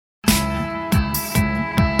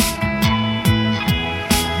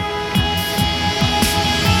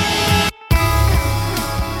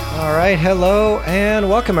right, hello and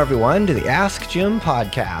welcome everyone to the Ask Jim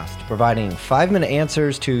podcast, providing 5-minute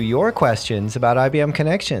answers to your questions about IBM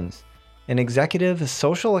Connections, an executive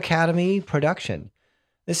social academy production.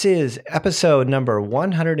 This is episode number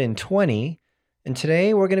 120, and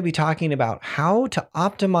today we're going to be talking about how to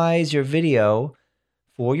optimize your video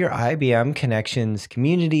for your IBM Connections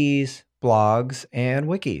communities, blogs, and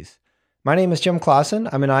wikis. My name is Jim Clausen.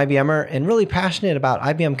 I'm an IBMer and really passionate about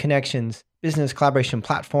IBM Connections business collaboration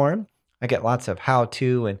platform. I get lots of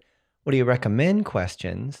how-to and what do you recommend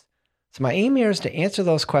questions. So my aim here is to answer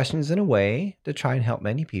those questions in a way to try and help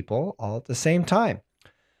many people all at the same time.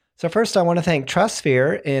 So first, I want to thank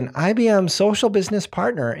TrustSphere, an IBM social business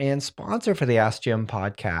partner and sponsor for the Ask Jim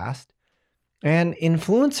podcast. And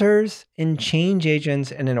influencers and change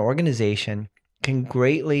agents in an organization can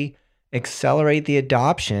greatly accelerate the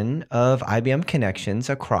adoption of IBM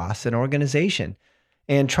Connections across an organization.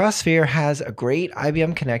 And TrustSphere has a great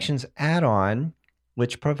IBM Connections add-on,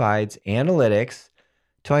 which provides analytics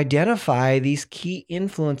to identify these key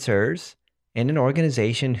influencers in an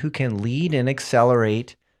organization who can lead and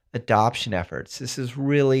accelerate adoption efforts. This is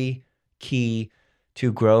really key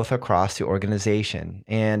to growth across the organization.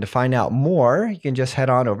 And to find out more, you can just head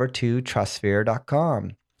on over to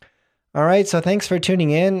trustsphere.com. All right, so thanks for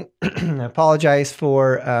tuning in. I apologize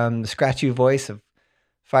for the scratchy voice of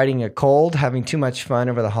fighting a cold, having too much fun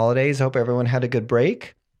over the holidays. Hope everyone had a good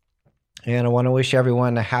break. And I want to wish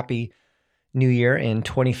everyone a happy new year in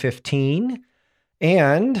 2015.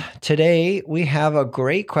 And today we have a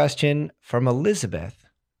great question from Elizabeth,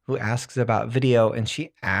 who asks about video. And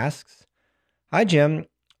she asks, "Hi, Jim.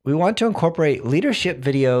 We want to incorporate leadership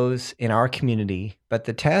videos in our community, but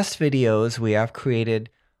the test videos we have created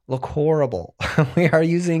look horrible. We are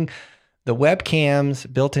using the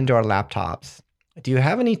webcams built into our laptops. Do you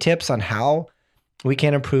have any tips on how we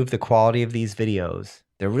can improve the quality of these videos?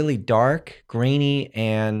 They're really dark, grainy,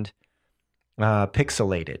 and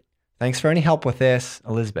pixelated. Thanks for any help with this,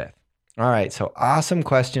 Elizabeth." All right, so awesome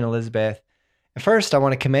question, Elizabeth. First, I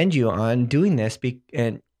want to commend you on doing this.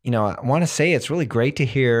 And I want to say it's really great to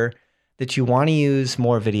hear that you want to use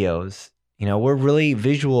more videos. We're really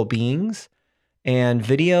visual beings, and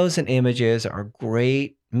videos and images are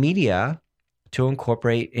great media to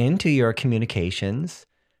incorporate into your communications,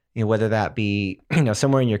 whether that be,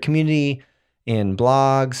 somewhere in your community, in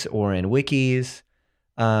blogs or in wikis.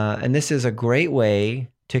 And this is a great way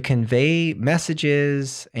to convey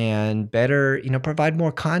messages and better, provide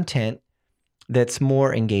more content that's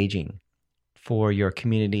more engaging for your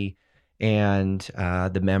community and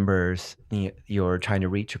the members you're trying to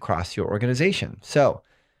reach across your organization. So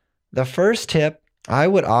the first tip I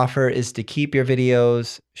would offer is to keep your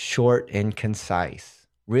videos short and concise.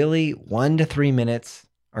 Really, 1 to 3 minutes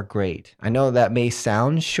are great. I know that may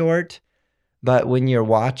sound short, but when you're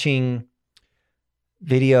watching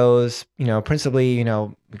videos, principally,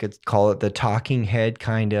 we could call it the talking head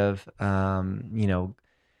kind of,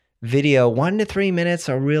 video, 1 to 3 minutes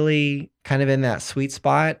are really kind of in that sweet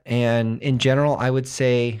spot. And in general, I would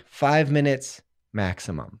say 5 minutes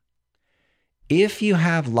maximum. If you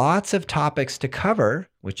have lots of topics to cover,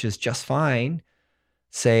 which is just fine,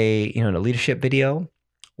 say, in a leadership video,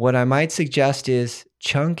 what I might suggest is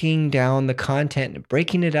chunking down the content and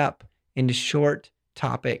breaking it up into short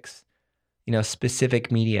topics, specific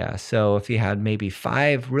media. So if you had maybe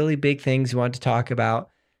 5 really big things you want to talk about,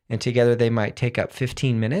 and together they might take up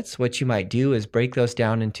 15 minutes, what you might do is break those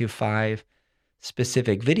down into 5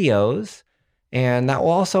 specific videos, and that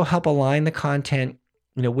will also help align the content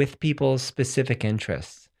with people's specific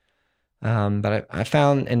interests. But I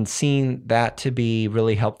found and seen that to be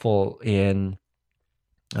really helpful in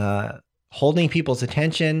holding people's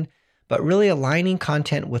attention, but really aligning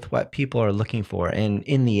content with what people are looking for. And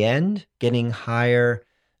in the end, getting higher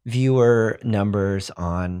viewer numbers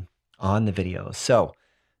on the videos. So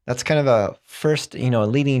that's kind of a first, a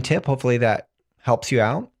leading tip. Hopefully that helps you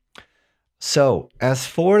out. So as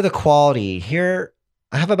for the quality, here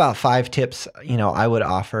I have about 5 tips, I would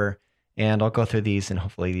offer, and I'll go through these and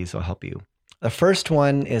hopefully these will help you. The first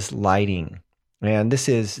one is lighting. And this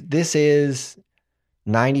is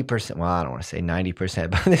 90%, well, I don't want to say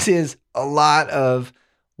 90%, but this is a lot of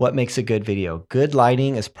what makes a good video. Good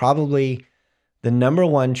lighting is probably the number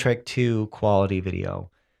one trick to quality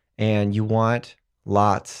video. And you want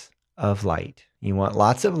lots of light. You want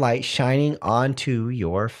lots of light shining onto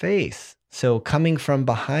your face. So coming from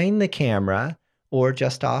behind the camera, or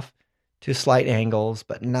just off to slight angles,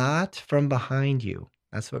 but not from behind you.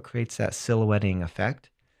 That's what creates that silhouetting effect.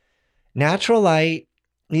 Natural light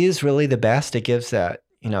is really the best. It gives that,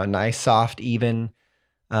 nice, soft, even,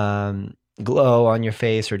 glow on your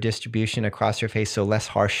face or distribution across your face, so less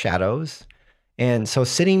harsh shadows. And so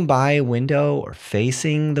sitting by a window or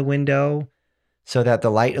facing the window so that the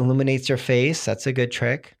light illuminates your face, that's a good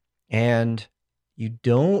trick. And you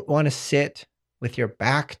don't want to sit with your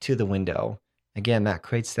back to the window. Again, that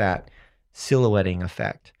creates that silhouetting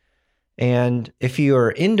effect. And if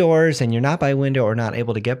you're indoors and you're not by a window or not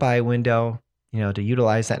able to get by a window, to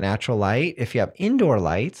utilize that natural light, if you have indoor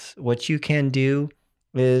lights, what you can do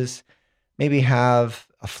is maybe have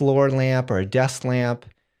a floor lamp or a desk lamp.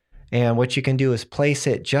 And what you can do is place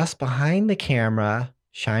it just behind the camera,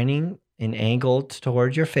 shining and angled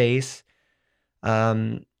towards your face.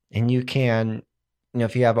 And you can,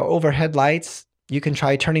 if you have overhead lights, you can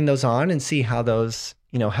try turning those on and see how those,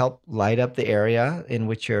 help light up the area in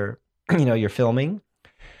which you're filming.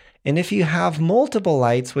 And if you have multiple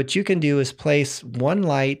lights, what you can do is place one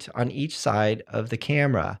light on each side of the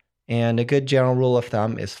camera. And a good general rule of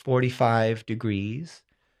thumb is 45 degrees,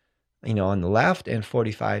 on the left and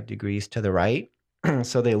 45 degrees to the right.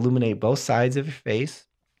 So they illuminate both sides of your face,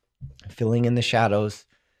 filling in the shadows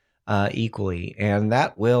equally. And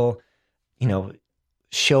that will,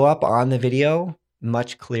 show up on the video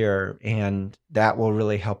much clearer. And that will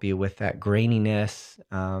really help you with that graininess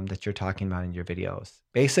that you're talking about in your videos.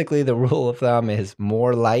 Basically, the rule of thumb is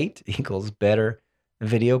more light equals better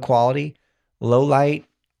video quality. Low light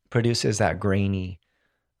produces that grainy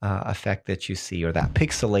effect that you see, or that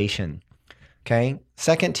pixelation. Okay.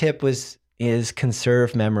 Second tip is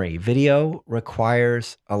conserve memory. Video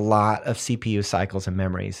requires a lot of CPU cycles and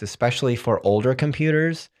memories, especially for older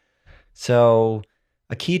computers. So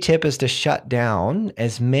a key tip is to shut down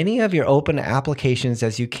as many of your open applications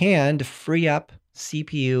as you can to free up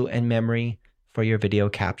CPU and memory for your video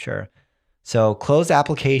capture. So close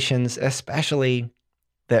applications, especially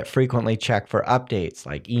that frequently check for updates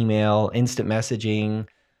like email, instant messaging.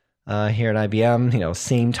 Here at IBM,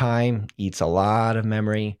 same time eats a lot of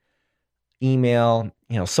memory. Email,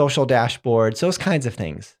 social dashboards, those kinds of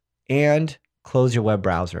things. And close your web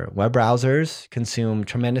browser. Web browsers consume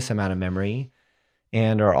tremendous amount of memory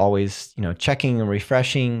and are always, checking and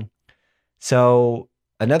refreshing. So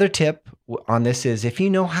another tip on this is if you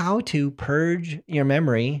know how to purge your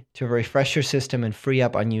memory to refresh your system and free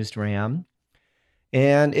up unused RAM.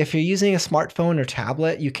 And if you're using a smartphone or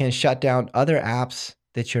tablet, you can shut down other apps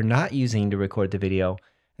that you're not using to record the video,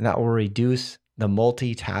 and that will reduce the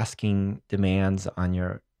multitasking demands on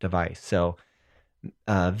your device. So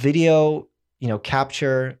video,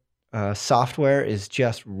 capture software is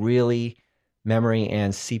just really memory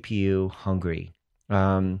and CPU hungry.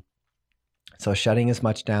 So shutting as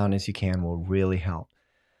much down as you can will really help.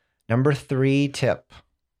 Number 3 tip,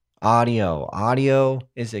 audio. Audio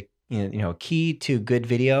is a key to good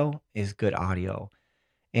video is good audio.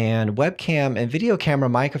 And webcam and video camera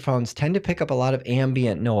microphones tend to pick up a lot of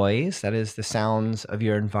ambient noise. That is the sounds of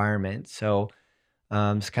your environment. So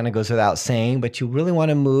this kind of goes without saying, but you really want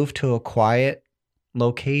to move to a quiet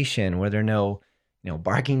location where there are no,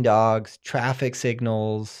 barking dogs, traffic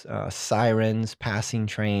signals, sirens, passing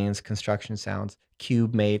trains, construction sounds,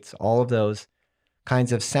 cube mates. All of those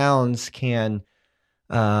kinds of sounds can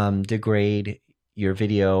degrade your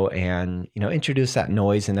video and, introduce that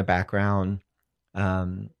noise in the background.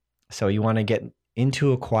 So you want to get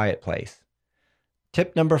into a quiet place.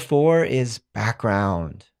 Tip number 4 is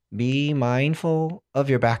background. Be mindful of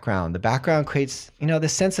your background. The background creates, the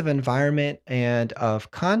sense of environment and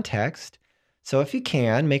of context. So if you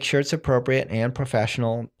can, make sure it's appropriate and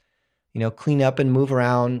professional. Clean up and move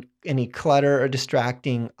around any clutter or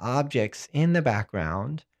distracting objects in the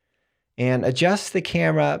background. And adjust the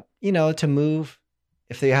camera, to move.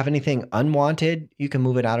 If you have anything unwanted, you can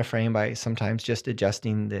move it out of frame by sometimes just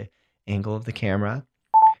adjusting the angle of the camera.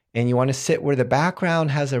 And you want to sit where the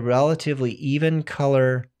background has a relatively even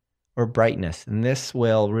color or brightness. And this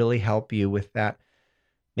will really help you with that,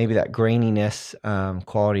 maybe that graininess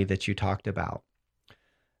quality that you talked about.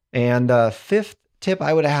 And the 5th tip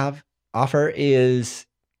I would offer is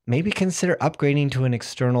maybe consider upgrading to an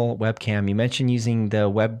external webcam. You mentioned using the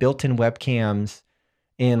built-in webcams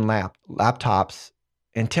in laptops.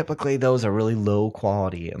 And typically those are really low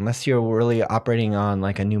quality unless you're really operating on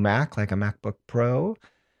like a new Mac, like a MacBook Pro.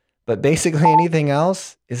 But basically anything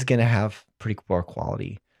else is going to have pretty poor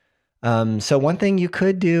quality. So one thing you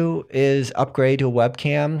could do is upgrade to a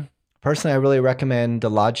webcam. Personally, I really recommend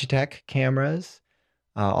the Logitech cameras.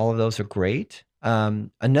 All of those are great.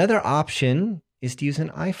 Another option is to use an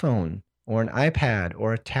iPhone or an iPad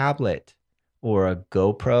or a tablet or a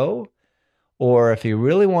GoPro. Or if you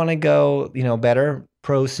really want to go, better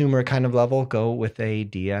prosumer kind of level, go with a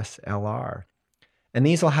DSLR. And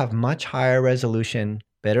these will have much higher resolution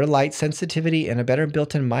better light sensitivity, and a better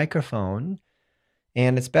built-in microphone.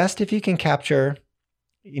 And it's best if you can capture,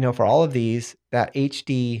 for all of these, that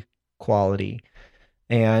HD quality.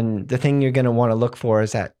 And the thing you're going to want to look for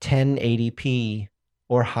is at 1080p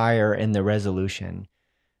or higher in the resolution.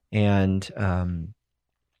 And,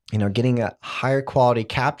 getting a higher quality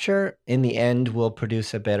capture in the end will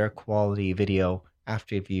produce a better quality video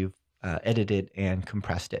after you've edited and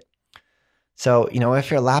compressed it. So,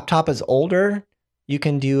 if your laptop is older, you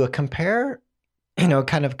can do a compare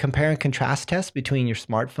and contrast test between your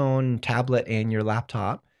smartphone, tablet, and your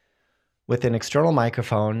laptop with an external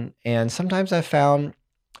microphone. And sometimes I've found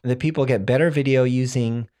that people get better video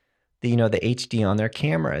using the HD on their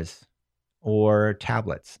cameras or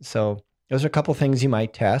tablets. So those are a couple things you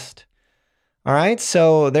might test. All right,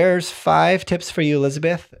 so there's 5 tips for you,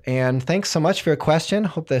 Elizabeth. And thanks so much for your question.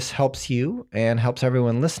 Hope this helps you and helps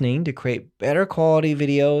everyone listening to create better quality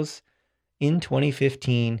videos in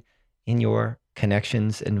 2015 in your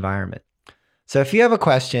Connections environment. So if you have a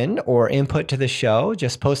question or input to the show,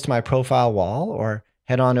 just post to my profile wall or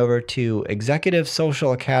head on over to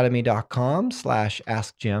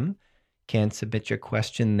executivesocialacademy.com/askjim. You can submit your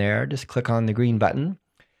question there. Just click on the green button.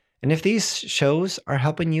 And if these shows are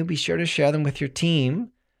helping you, be sure to share them with your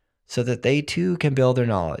team so that they too can build their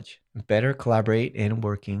knowledge, better collaborate in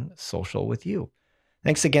working social with you.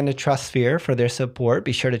 Thanks again to TrustSphere for their support.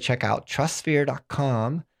 Be sure to check out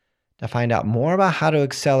trustsphere.com to find out more about how to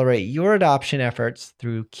accelerate your adoption efforts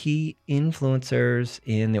through key influencers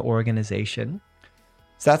in the organization.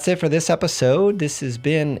 So that's it for this episode. This has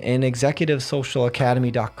been an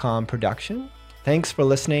ExecutiveSocialAcademy.com production. Thanks for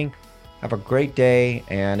listening. Have a great day.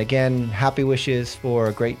 And again, happy wishes for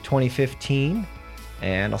a great 2015.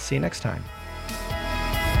 And I'll see you next time.